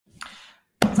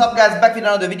up guys, back with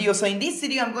another video. So in this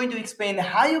video I'm going to explain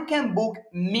how you can book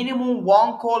minimum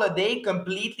 1 call a day,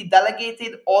 completely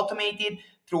delegated, automated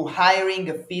through hiring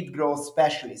a feed growth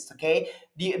specialist. Okay,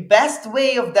 the best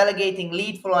way of delegating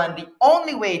lead flow and the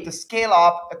only way to scale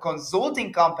up a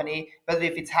consulting company, whether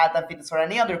if it's Health and Fitness or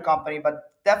any other company, but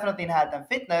definitely in Health and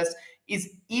Fitness, is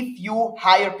if you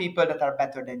hire people that are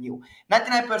better than you.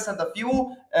 99% of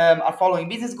you are following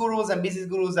business gurus, and business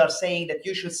gurus are saying that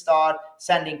you should start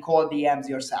sending cold DMs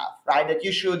yourself, right? That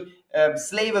you should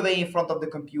slave away in front of the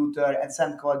computer and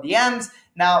send cold DMs.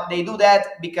 Now, they do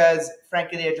that because,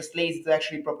 frankly, they're just lazy to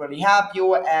actually properly help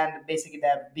you, and basically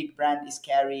their big brand is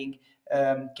carrying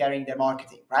their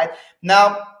marketing, right?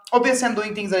 Now, obviously, I'm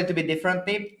doing things a little bit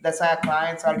differently. That's why our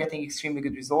clients are getting extremely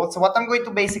good results. So what I'm going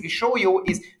to basically show you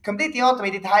is completely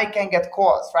automated how you can get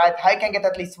calls, right? How you can get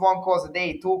at least 1 call a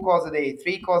day, 2 calls a day,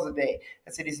 3 calls a day.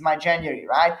 Let's say this is my January,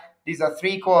 right? These are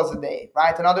 3 calls a day,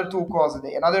 right? Another 2 calls a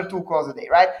day, another 2 calls a day,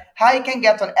 right? How you can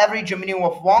get on average a minimum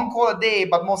of 1 call a day,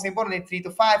 but most importantly, 3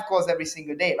 to 5 calls every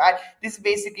single day, right? This is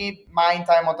basically my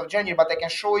entire month of January, but I can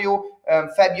show you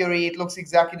February, it looks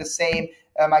exactly the same.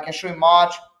 I can show you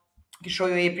March, I can show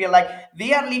you April. Like,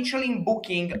 we are literally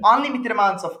booking unlimited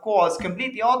amounts of calls,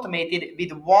 completely automated,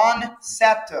 with one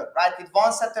setter, right? With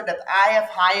one setter that I have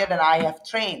hired and I have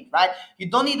trained, right? You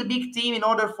don't need a big team in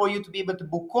order for you to be able to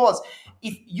book calls.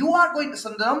 If you are going to, so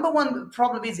the number one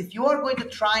problem is if you are going to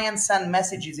try and send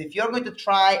messages, if you're going to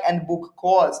try and book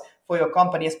calls for your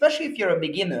company, especially if you're a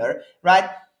beginner, right?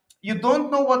 You don't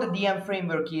know what the DM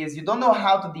framework is. You don't know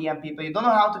how to DM people. You don't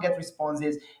know how to get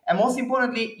responses. And most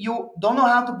importantly, you don't know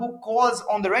how to book calls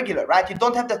on the regular, right? You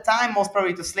don't have the time, most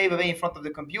probably, to slave away in front of the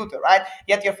computer, right?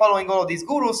 Yet you're following all of these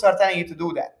gurus who are telling you to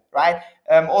do that, right?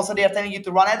 Also, they are telling you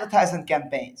to run advertisement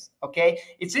campaigns, okay?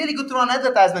 It's really good to run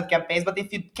advertisement campaigns, but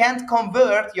if you can't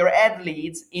convert your ad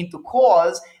leads into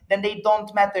calls, then they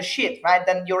don't matter shit, right?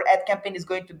 Then your ad campaign is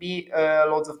going to be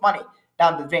loads of money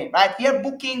down the drain, right? We are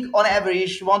booking on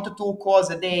average 1 to 2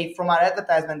 calls a day from our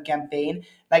advertisement campaign,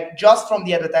 like just from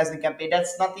the advertisement campaign.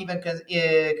 That's not even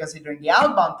considering the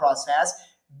outbound process,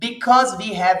 because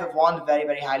we have one very,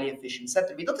 very highly efficient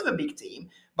setter. We don't have a big team,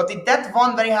 but in that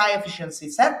one very high efficiency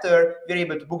setter, we're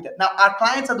able to book that. Now, our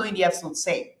clients are doing the absolute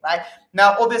same, right?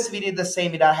 Now, obviously, we did the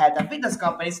same with our health and fitness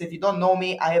company. So if you don't know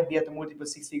me, I have built a multiple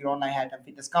 6-figure online health and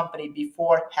fitness company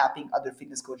before helping other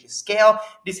fitness coaches scale.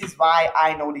 This is why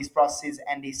I know these processes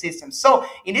and these systems. So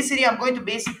in this video, I'm going to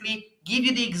basically give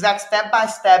you the exact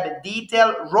step-by-step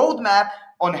detailed roadmap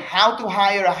on how to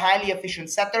hire a highly efficient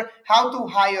setter, how to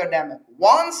hire them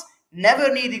once,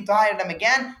 never needing to hire them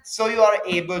again, so you are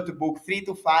able to book 3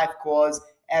 to 5 calls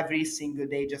every single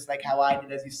day, just like how I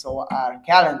did, as you saw our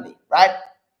Calendly, right?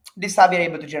 This is how we are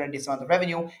able to generate this amount of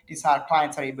revenue. This is how our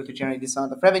clients are able to generate this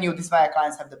amount of revenue. This is why our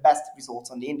clients have the best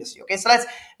results on the industry. Okay, so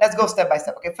let's go step by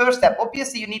step. Okay, first step,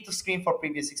 obviously you need to screen for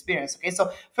previous experience. Okay,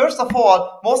 so first of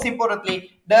all, most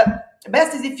importantly, the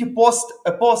best is if you post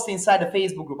a post inside the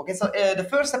Facebook group. Okay, so the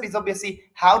first step is obviously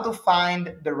how to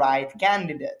find the right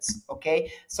candidates.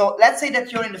 Okay, so let's say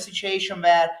that you're in a situation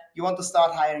where you want to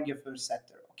start hiring your first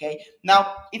setter. Okay,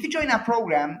 now if you join our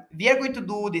program, we are going to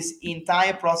do this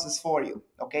entire process for you.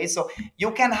 Okay, so you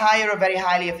can hire a very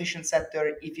highly efficient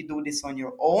setter if you do this on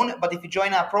your own. But if you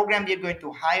join our program, we are going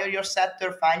to hire your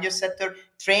setter, find your setter,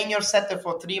 train your setter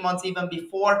for 3 months even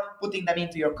before putting them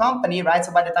into your company, right?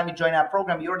 So by the time you join our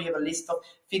program, you already have a list of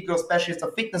feed growth specialists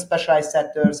or fitness specialized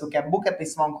setters who can book at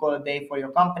least 1 call a day for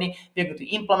your company. We're going to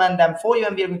implement them for you,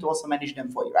 and we're going to also manage them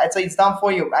for you, right? So it's done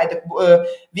for you, right?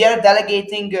 We are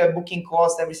delegating booking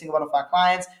costs every single one of our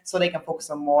clients so they can focus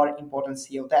on more important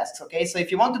SEO tasks. Okay, so if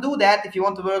you want to do that, if you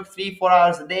want to work 3-4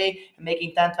 hours a day and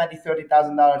making $10,000, $20,000,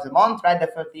 $30,000 a month, right,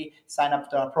 definitely sign up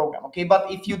to our program. Okay,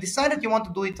 but if you decide that you want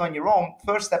to do it on your own,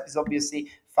 first step is obviously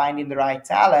finding the right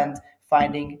talent,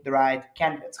 finding the right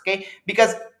candidates. Okay,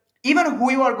 because even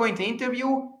who you are going to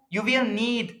interview, you will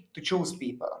need to choose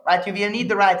people, right? You will need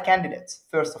the right candidates,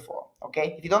 first of all,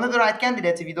 okay? If you don't have the right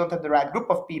candidates, if you don't have the right group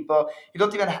of people, you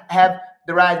don't even have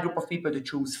the right group of people to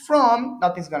choose from,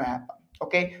 nothing's gonna happen,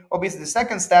 okay? Obviously, the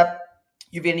second step,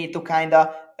 you will need to kind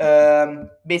of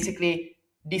basically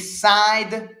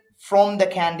decide from the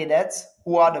candidates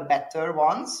who are the better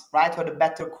ones, right? Who are the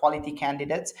better quality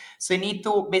candidates. So you need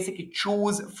to basically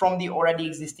choose from the already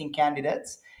existing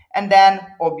candidates. And then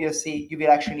obviously you will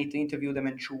actually need to interview them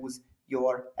and choose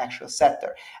your actual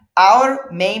setter. Our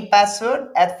main password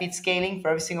at FitScaling for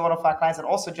every single one of our clients, and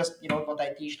also just, you know, what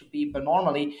I teach to people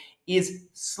normally, is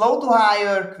slow to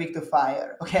hire, quick to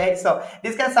fire. Okay, so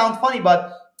this can sound funny,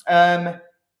 but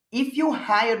if you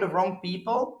hire the wrong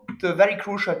people to a very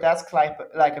crucial task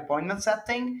like appointment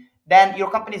setting, then your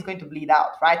company is going to bleed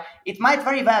out, right? It might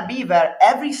very well be where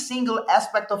every single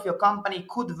aspect of your company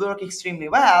could work extremely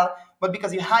well, but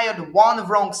because you hired one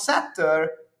wrong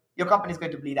setter, your company is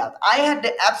going to bleed out. I had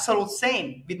the absolute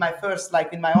same with my first,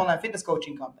 like with my online fitness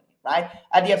coaching company, right?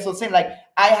 I had the absolute same. Like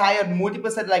I hired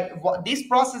multiple set, like this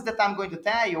process that I'm going to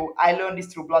tell you, I learned this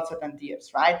through blood, sweat, and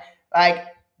tears, right? Like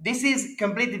this is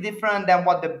completely different than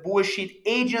what the bullshit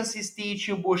agencies teach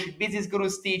you, bullshit business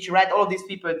gurus teach you, right? All of these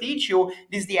people teach you.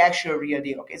 This is the actual real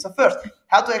deal. Okay, so first,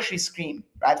 how to actually screen,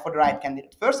 right, for the right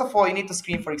candidate. First of all, you need to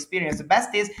screen for experience. The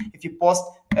best is if you post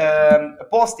a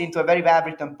post into a very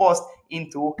well-written post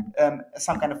into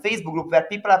some kind of Facebook group where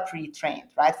people are pre-trained,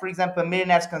 right? For example,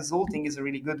 Millionaires Consulting is a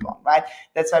really good one, right?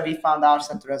 That's why we found our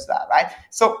center as well, right?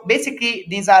 So basically,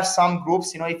 these are some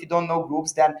groups. If you don't know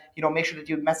groups, then make sure that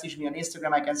you message me on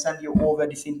Instagram. I can send you over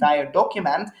this entire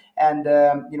document, and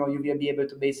you will be able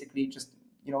to basically just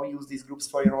use these groups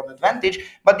for your own advantage.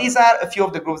 But these are a few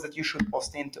of the groups that you should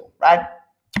post into, right?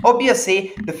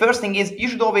 Obviously, the first thing is you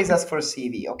should always ask for a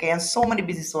CV, okay? And so many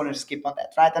business owners skip on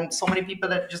that, right? And so many people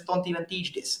that just don't even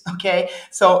teach this, okay?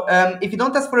 So if you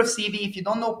don't ask for a CV, if you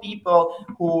don't know people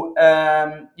who,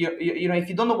 if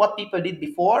you don't know what people did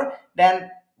before,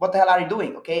 then what the hell are you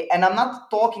doing, okay? And I'm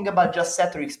not talking about just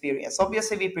setter experience.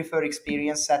 Obviously, we prefer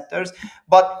experienced setters,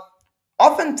 but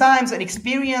oftentimes an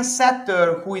experienced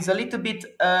setter who is a little bit,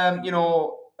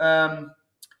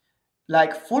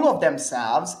 like full of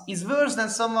themselves is worse than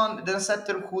a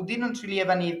setter who didn't really have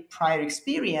any prior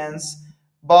experience,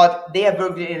 but they have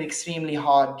worked in an extremely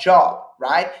hard job,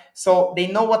 right? So they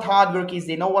know what hard work is,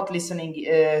 they know what listening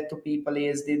to people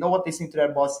is, they know what listening to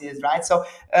their boss is, right? So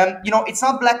it's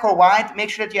not black or white. Make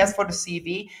sure that you ask for the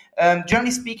CV.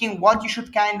 Generally speaking, what you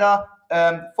should kind of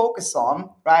focus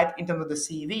on, right, in terms of the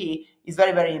CV is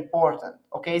very, very important.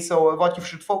 Okay, so what you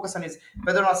should focus on is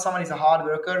whether or not someone is a hard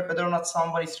worker, whether or not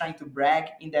someone is trying to brag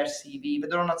in their CV,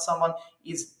 whether or not someone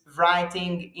is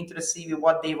writing into the CV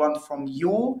what they want from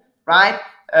you, right?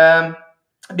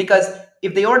 Because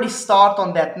if they already start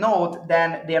on that note,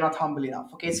 then they are not humble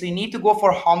enough. Okay, so you need to go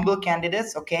for humble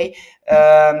candidates. Okay,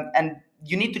 and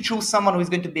you need to choose someone who is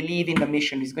going to believe in the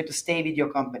mission, who's going to stay with your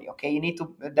company. Okay, you need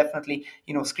to definitely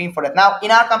screen for that. Now in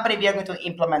our company, we are going to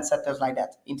implement setters like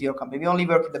that into your company. We only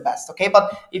work with the best. Okay,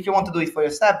 but if you want to do it for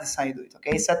yourself, this is how you do it.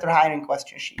 Okay, setter hiring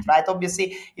question sheet, right?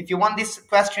 Obviously, if you want this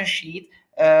question sheet,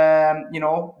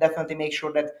 definitely make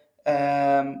sure that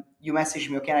you message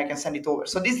me. Okay, and I can send it over.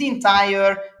 So this is the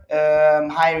entire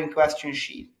hiring question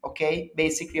sheet. Okay,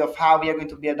 basically of how we are going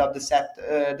to build up the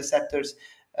setters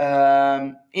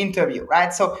interview,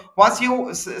 right? So once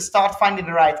you start finding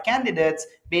the right candidates,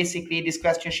 basically this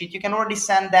question sheet, you can already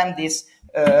send them this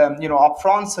up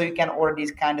front, so you can already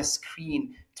kind of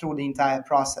screen through the entire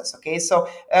process. Okay, so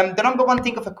the number one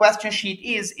thing of a question sheet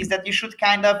is that you should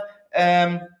kind of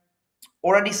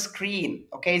already screen.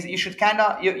 Okay, so you should kind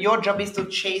of, your job is to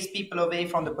chase people away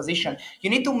from the position. You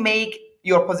need to make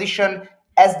your position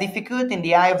as difficult in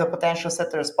the eye of the potential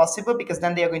setter as possible, because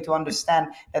then they are going to understand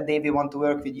that they will want to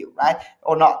work with you, right?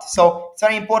 Or not. So it's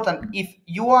very important. If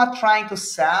you are trying to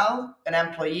sell an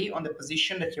employee on the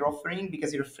position that you're offering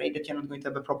because you're afraid that you're not going to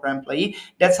have a proper employee,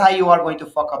 that's how you are going to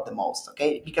fuck up the most,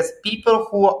 okay? Because people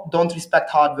who don't respect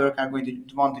hard work are going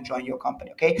to want to join your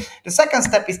company, okay? The second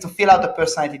step is to fill out the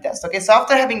personality test, okay? So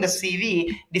after having the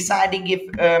CV, deciding if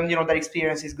their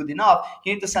experience is good enough,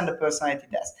 you need to send a personality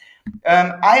test.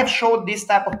 I have showed this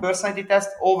type of personality test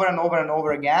over and over and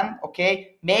over again.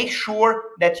 Okay, make sure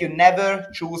that you never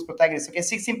choose protagonists. Okay,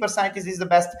 16 personalities is the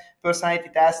best personality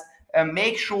test.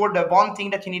 Make sure the one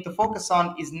thing that you need to focus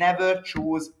on is never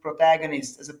choose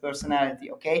protagonist as a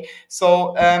personality. Okay,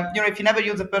 so if you never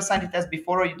used a personality test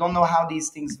before, or you don't know how these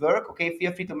things work, okay,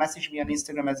 feel free to message me on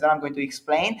Instagram as well. I'm going to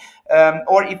explain.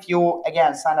 Or if you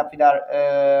again sign up with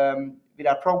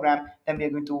our program, then we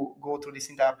are going to go through this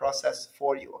entire process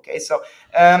for you. Okay, so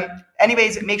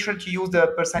anyways, make sure to use the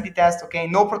personality test. Okay,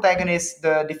 no protagonist.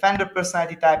 The defender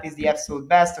personality type is the absolute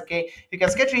best. Okay, you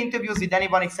can schedule interviews with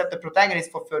anyone except the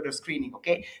protagonist for further screening.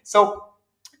 Okay, so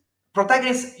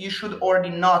protagonists you should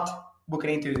already not book an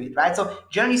interview with, right? So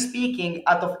generally speaking,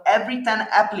 out of every 10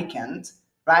 applicants,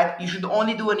 right, you should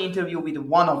only do an interview with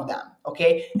one of them.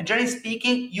 Okay, and generally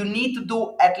speaking, you need to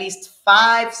do at least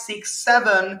 5, 6,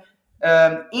 7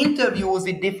 interviews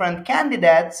with different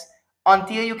candidates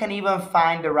until you can even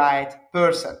find the right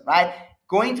person, right?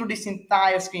 Going through this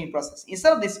entire screening process.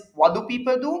 Instead of this, what do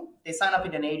people do? They sign up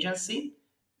with an agency,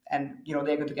 and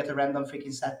they're going to get a random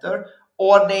freaking setter,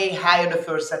 or they hire the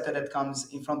first setter that comes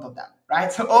in front of them,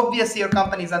 right? So obviously your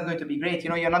company is not going to be great.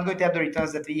 You're not going to have the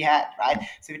returns that we had, right?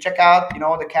 So if you check out,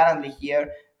 the Calendly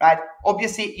here, right?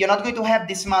 Obviously you're not going to have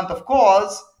this amount of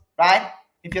calls, right?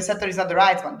 If your setter is not the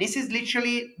right one, this is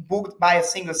literally booked by a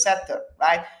single setter,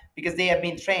 right? Because they have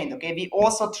been trained. Okay, we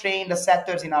also train the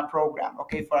setters in our program.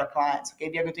 Okay, for our clients. Okay,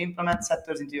 we are going to implement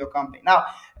setters into your company. Now,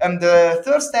 the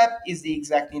third step is the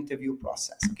exact interview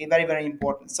process. Okay, very very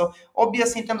important. So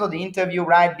obviously, in terms of the interview,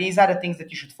 right, these are the things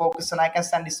that you should focus on. I can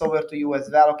send this over to you as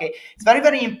well. Okay, it's very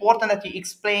very important that you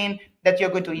explain that you're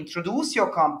going to introduce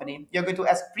your company. You're going to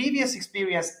ask previous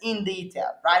experience in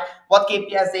detail, right? What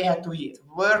KPIs they had to hit,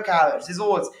 work hours,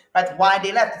 results, right? Why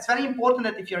they left. It's very important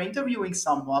that if you're interviewing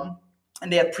someone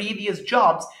and their previous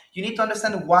jobs, you need to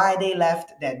understand why they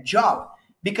left that job.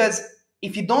 Because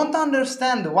if you don't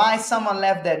understand why someone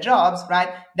left their jobs, right,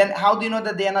 then how do you know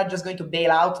that they are not just going to bail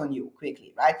out on you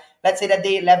quickly, right? Let's say that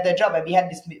they left their job, and we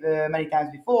had this many times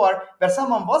before, where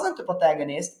someone wasn't the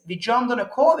protagonist, we jumped on a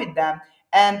call with them,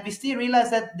 and we still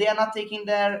realize that they are not taking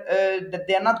that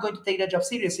they are not going to take their job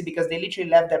seriously because they literally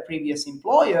left their previous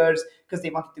employers because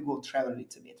they wanted to go travel a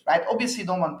little bit, right? Obviously, you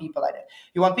don't want people like that.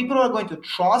 You want people who are going to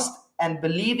trust and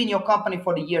believe in your company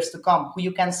for the years to come, who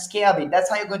you can scale with. That's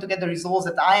how you're going to get the results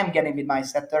that I am getting with my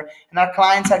setter and our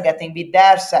clients are getting with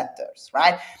their setters,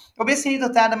 right? Obviously, you need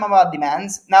to tell them about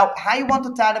demands. Now, how you want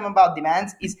to tell them about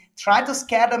demands is try to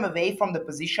scare them away from the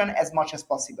position as much as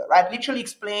possible, right? Literally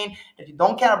explain that you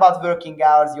don't care about working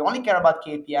hours, you only care about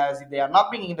KPIs. If they are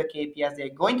not bringing the KPIs, they're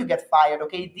going to get fired,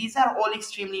 okay? These are all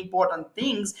extremely important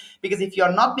things, because if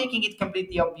you're not making it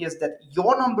completely obvious that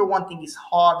your number one thing is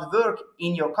hard work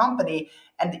in your company,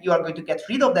 and you are going to get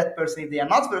rid of that person if they are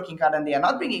not working hard and they are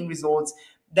not bringing results,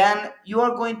 then you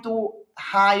are going to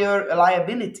hire a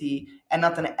liability and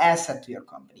not an asset to your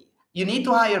company. You need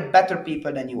to hire better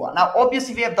people than you are. Now,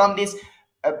 obviously, we have done this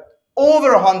uh,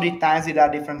 over 100 times with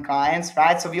our different clients,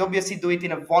 right? So we obviously do it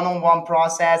in a one-on-one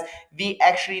process. We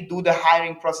actually do the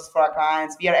hiring process for our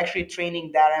clients. We are actually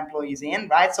training their employees in,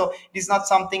 right? So this is not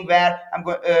something where I'm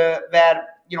going, where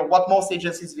what most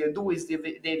agencies will do is they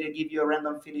will give you a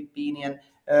random Filipinian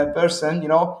person,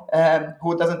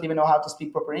 who doesn't even know how to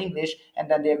speak proper English, and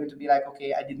then they're going to be like,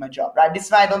 okay, I did my job, right? This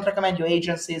is why I don't recommend you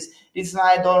agencies. This is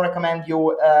why I don't recommend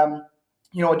you,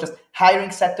 just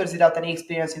hiring setters without any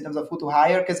experience in terms of who to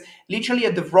hire, because literally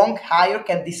the wrong hire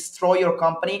can destroy your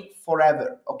company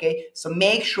forever. Okay, so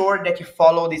make sure that you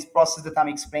follow this process that I'm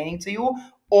explaining to you,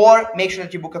 or make sure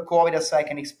that you book a call with us so I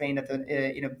can explain that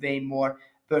in a way more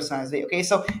personalized way. Okay,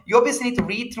 so you obviously need to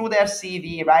read through their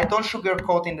CV, right? Don't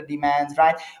sugarcoat in the demands,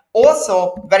 right?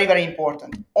 Also, very, very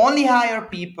important, only hire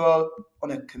people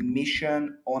on a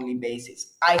commission only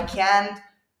basis. I can't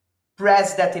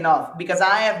press that enough, because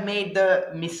I have made the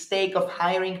mistake of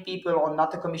hiring people on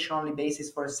not a commission only basis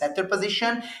for a setter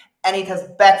position, and it has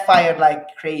backfired like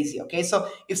crazy. Okay, so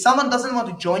if someone doesn't want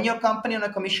to join your company on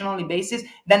a commission only basis,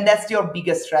 then that's your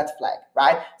biggest red flag,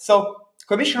 right? So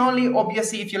commission only,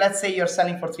 obviously, if you, let's say you're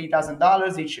selling for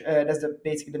 $3,000, which that's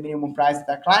basically the minimum price that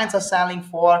our clients are selling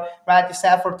for, right? You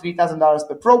sell for $3,000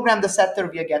 per program. The setter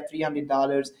will get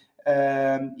 $300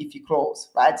 if you close,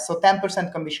 right? So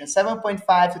 10% commission,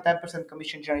 7.5 to 10%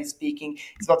 commission, generally speaking,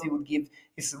 is what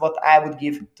what I would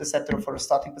give to setter for a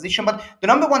starting position. But the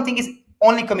number one thing is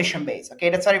only commission based. Okay,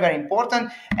 that's very, very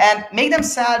important, and make them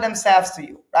sell themselves to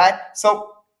you, right?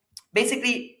 So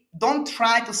basically, don't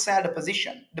try to sell the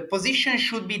position. The position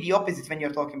should be the opposite when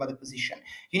you're talking about the position.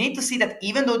 You need to see that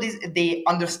even though they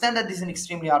understand that this is an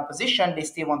extremely hard position, they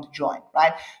still want to join,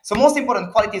 right? So most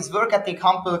important qualities: work ethic,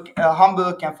 humble,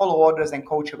 can follow orders, and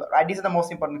coachable, right? These are the most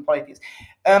important qualities.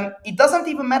 It doesn't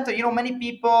even matter. Many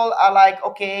people are like,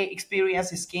 okay,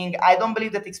 experience is king. I don't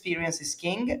believe that experience is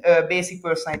king. Basic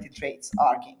personality traits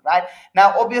are king, right?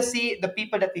 Now, obviously, the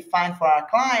people that we find for our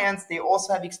clients, they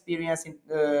also have experience in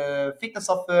fitness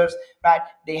offers, right?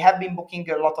 They have been booking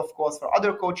a lot of calls for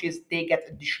other coaches. They get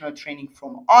additional training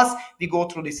from us. We go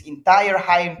through this entire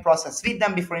hiring process with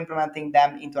them before implementing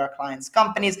them into our clients'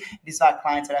 companies. These our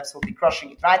clients are absolutely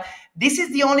crushing it, right? This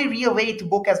is the only real way to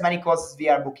book as many calls as we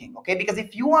are booking, okay? Because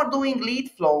if you are doing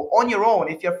lead flow on your own,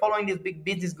 if you're following these big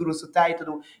business gurus who tell you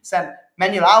to send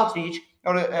manual outreach,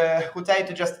 or who tell you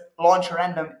to just launch a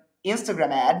random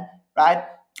Instagram ad, right?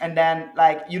 And then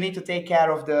you need to take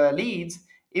care of the leads.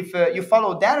 If you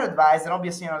follow their advice, then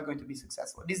obviously you're not going to be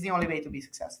successful. This is the only way to be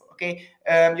successful, okay?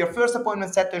 Your first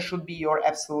appointment setter should be your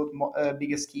absolute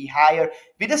biggest key hire.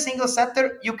 With a single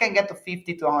setter, you can get to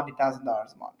 $50,000 to $100,000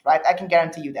 a month, right? I can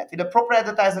guarantee you that. With a proper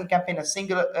advertisement campaign, a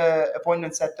single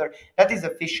appointment setter that is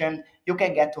efficient, you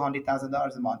can get to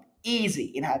 $100,000 a month. Easy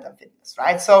in health and fitness,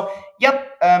 right? So,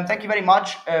 yep, thank you very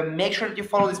much. Make sure that you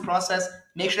follow this process.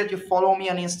 Make sure that you follow me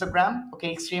on Instagram,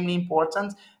 okay? Extremely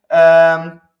important.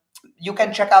 you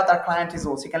can check out our client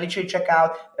results. You can literally check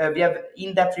out, we have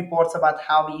in-depth reports about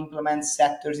how we implement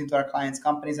sectors into our clients'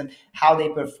 companies and how they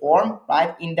perform,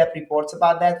 right? In-depth reports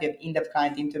about that. We have in-depth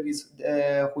client interviews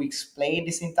who explain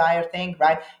this entire thing,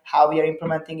 right? How we are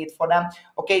implementing it for them.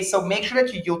 Okay, so make sure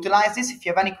that you utilize this. If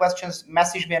you have any questions,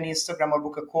 message me on Instagram or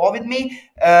book a call with me.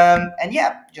 And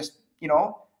yeah, just,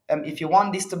 if you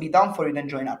want this to be done for you, then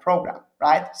join our program,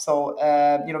 right? So,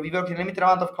 we work with a limited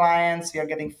amount of clients. We are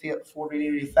getting full really,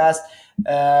 really fast.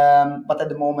 But at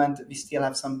the moment, we still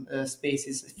have some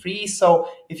spaces free. So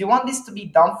if you want this to be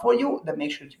done for you, then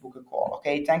make sure to book a call,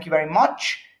 okay? Thank you very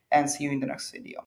much and see you in the next video.